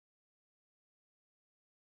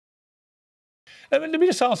Let me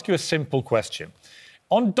just ask you a simple question.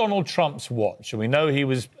 On Donald Trump's watch, and we know he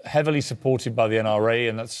was heavily supported by the NRA,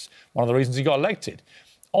 and that's one of the reasons he got elected.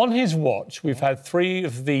 On his watch, we've had 3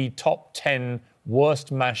 of the top 10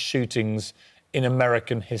 worst mass shootings in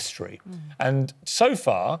American history. And so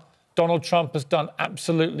far, Donald Trump has done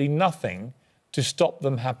absolutely nothing to stop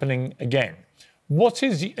them happening again. What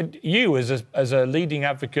is you, as a leading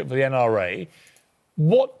advocate for the NRA,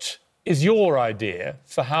 what is your idea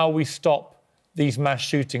for how we stop these mass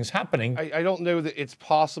shootings happening? I don't know that it's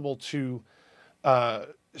possible to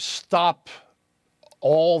stop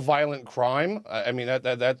all violent crime. I mean,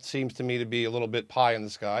 that seems to me to be a little bit pie in the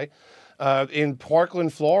sky. In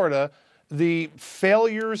Parkland, Florida, the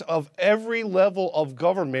failures of every level of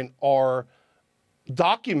government are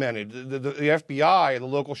documented. The FBI, the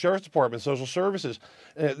local sheriff's department, social services.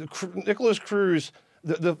 Nicholas Cruz,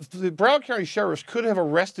 the Broward County sheriffs could have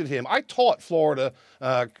arrested him. I taught Florida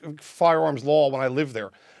firearms law when I lived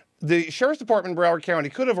there. The sheriff's department in Broward County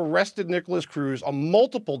could have arrested Nicholas Cruz on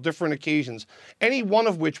multiple different occasions, any one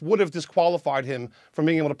of which would have disqualified him from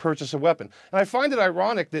being able to purchase a weapon. And I find it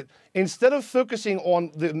ironic that instead of focusing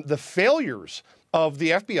on the failures of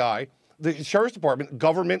the FBI, the sheriff's department,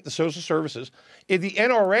 government, the social services, the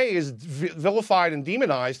NRA is vilified and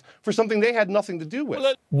demonized for something they had nothing to do with.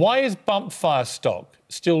 Why is bump fire stock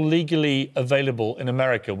still legally available in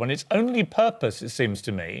America when its only purpose, it seems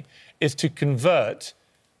to me, is to convert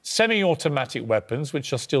semi-automatic weapons,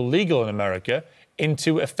 which are still legal in America,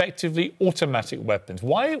 into effectively automatic weapons?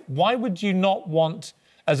 Why would you not want,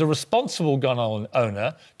 as a responsible gun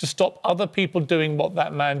owner, to stop other people doing what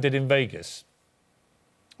that man did in Vegas?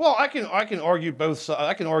 Well, I can argue both sides.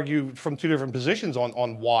 I can argue from 2 different positions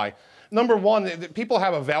on why. Number one, people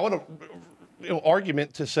have a valid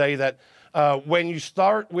argument to say that when you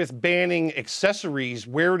start with banning accessories,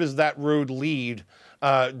 where does that road lead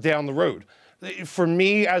down the road? For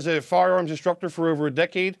me, as a firearms instructor for over a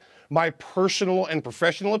decade, my personal and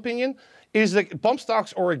professional opinion is that bump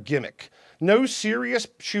stocks are a gimmick. No serious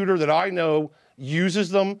shooter that I know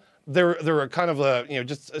uses them. They're a kind of a,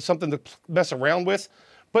 just something to mess around with.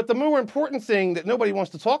 But the more important thing that nobody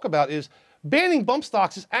wants to talk about is banning bump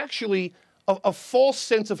stocks is actually a false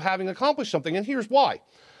sense of having accomplished something. And here's why.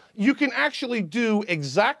 You can actually do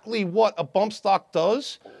exactly what a bump stock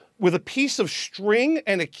does with a piece of string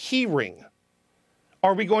and a key ring.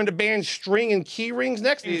 Are we going to ban string and key rings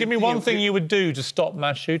next? Give me one thing you would do to stop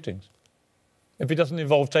mass shootings, if it doesn't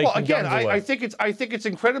involve taking guns away. I think it's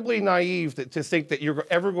incredibly naive to think that you're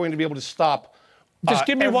ever going to be able to stop. Just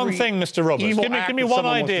give me one thing, Mr. Roberts. Give me one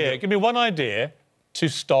idea. Give me one idea to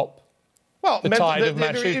stop the tide of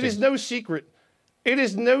mass shootings. It is no secret. It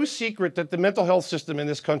is no secret that the mental health system in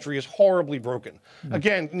this country is horribly broken.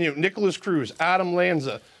 Again, Nicholas Cruz, Adam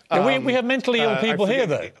Lanza. We have mentally ill people here,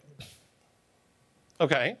 though.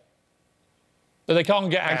 Okay. But they can't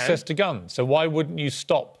get access to guns. So why wouldn't you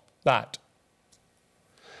stop that?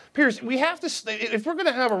 Piers, we have to, if we're going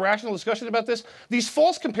to have a rational discussion about this, these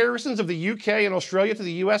false comparisons of the UK and Australia to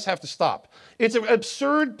the US have to stop. It's an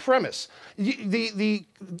absurd premise. The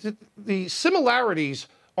similarities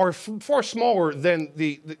are far smaller than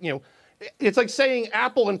it's like saying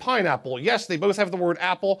apple and pineapple. Yes, they both have the word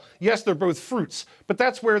apple. Yes, they're both fruits. But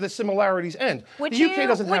that's where the similarities end. The UK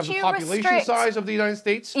doesn't have the population size of the United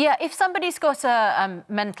States. Yeah, if somebody's got a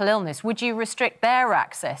mental illness, would you restrict their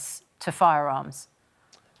access to firearms?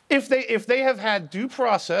 If they have had due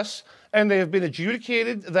process and they have been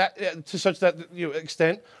adjudicated to such that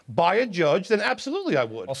extent by a judge, then absolutely I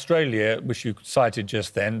would. Australia, which you cited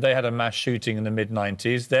just then, they had a mass shooting in the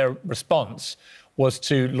mid-90s. Their response was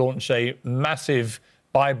to launch a massive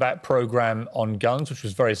buyback program on guns, which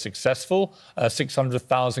was very successful.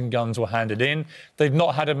 600,000 guns were handed in. They've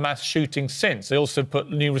not had a mass shooting since. They also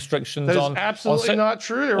put new restrictions on... That is absolutely not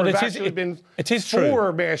true. There have actually been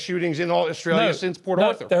 4 mass shootings in Australia since Port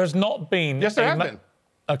Arthur. There has not been... Yes, there have been.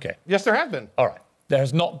 OK. Yes, there have been. All right. There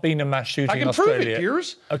has not been a mass shooting in Australia. I can prove it,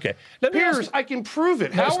 Piers. OK. Piers, I can prove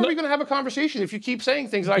it. How are we going to have a conversation if you keep saying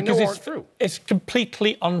things that I know aren't true? It's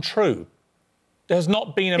completely untrue. There's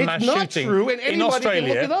not been a mass shooting in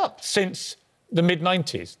Australia since the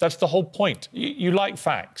mid-90s. That's the whole point. You like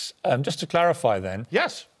facts. Just to clarify then.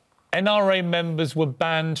 Yes. NRA members were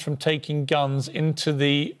banned from taking guns into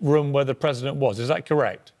the room where the president was. Is that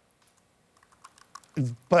correct?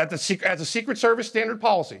 But as a Secret Service standard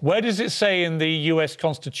policy. Where does it say in the US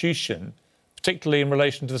Constitution, particularly in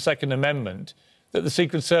relation to the Second Amendment, that the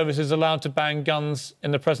Secret Service is allowed to ban guns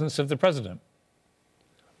in the presence of the president?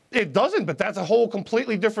 It doesn't, but that's a whole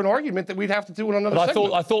completely different argument that we'd have to do in another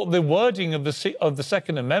segment. I thought the wording of the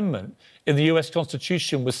Second Amendment in the US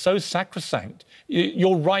Constitution was so sacrosanct.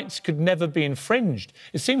 Your rights could never be infringed.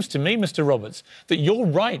 It seems to me, Mr. Roberts, that your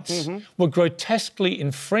rights were grotesquely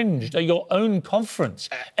infringed at your own conference.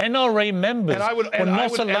 NRA members were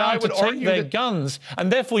not allowed to take their guns,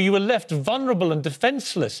 and therefore you were left vulnerable and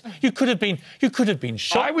defenseless. You could have been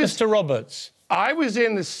shot, Mr. Roberts. I was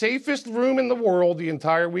in the safest room in the world the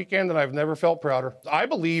entire weekend, and I've never felt prouder. I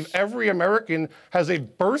believe every American has a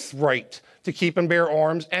birthright to keep and bear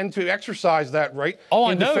arms and to exercise that right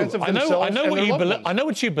in defense of themselves and their loved ones. I know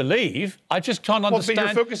what you believe. I just can't understand.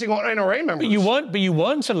 But you're focusing on NRA members. But you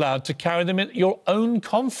weren't allowed to carry them at your own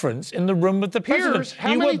conference in the room with the Piers,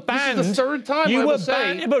 president. You were banned. This is the third time I will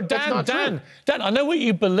say Dan, I know what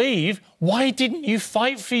you believe. Why didn't you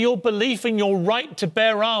fight for your belief and your right to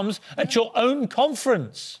bear arms at your own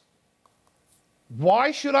conference? Why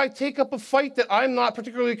should I take up a fight that I'm not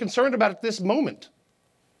particularly concerned about at this moment?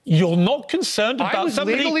 You're not concerned about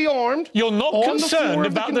somebody legally armed. You're not concerned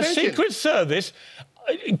about the Secret Service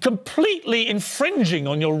completely infringing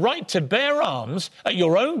on your right to bear arms at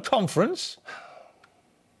your own conference.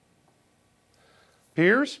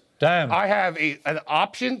 Piers, damn. I have an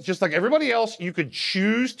option, just like everybody else. You could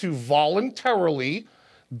choose to voluntarily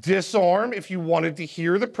disarm if you wanted to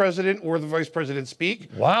hear the president or the vice president speak.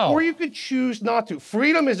 Wow. Or you could choose not to.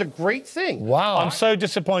 Freedom is a great thing. Wow. I'm so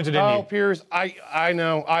disappointed in you. Oh, Piers, I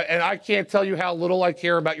know. And I can't tell you how little I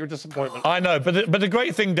care about your disappointment. I know. But the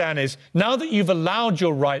great thing, Dan, is now that you've allowed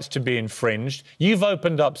your rights to be infringed, you've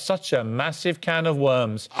opened up such a massive can of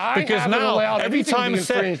worms. Because now, every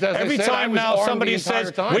time now somebody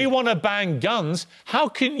says, we want to ban guns, how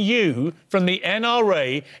can you, from the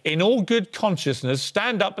NRA, in all good consciousness,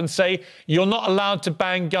 stand up and say you're not allowed to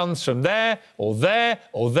ban guns from there or there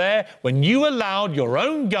or there when you allowed your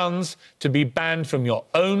own guns to be banned from your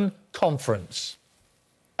own conference?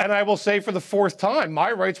 And I will say for the fourth time,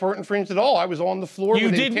 my rights weren't infringed at all. I was on the floor.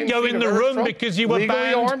 You didn't go in the room because you were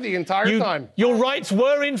legally armed the entire time. Your rights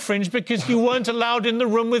were infringed because you weren't allowed in the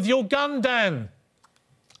room with your gun, Dan.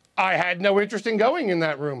 I had no interest in going in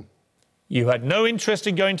that room. You had no interest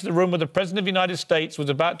in going to the room where the President of the United States was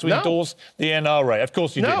about to endorse the NRA. Of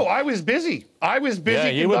course you didn't. No, I was busy. I was busy. Yeah,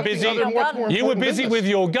 you were busy. You were busy with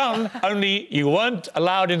your gun, only you weren't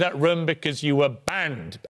allowed in that room because you were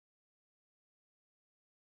banned.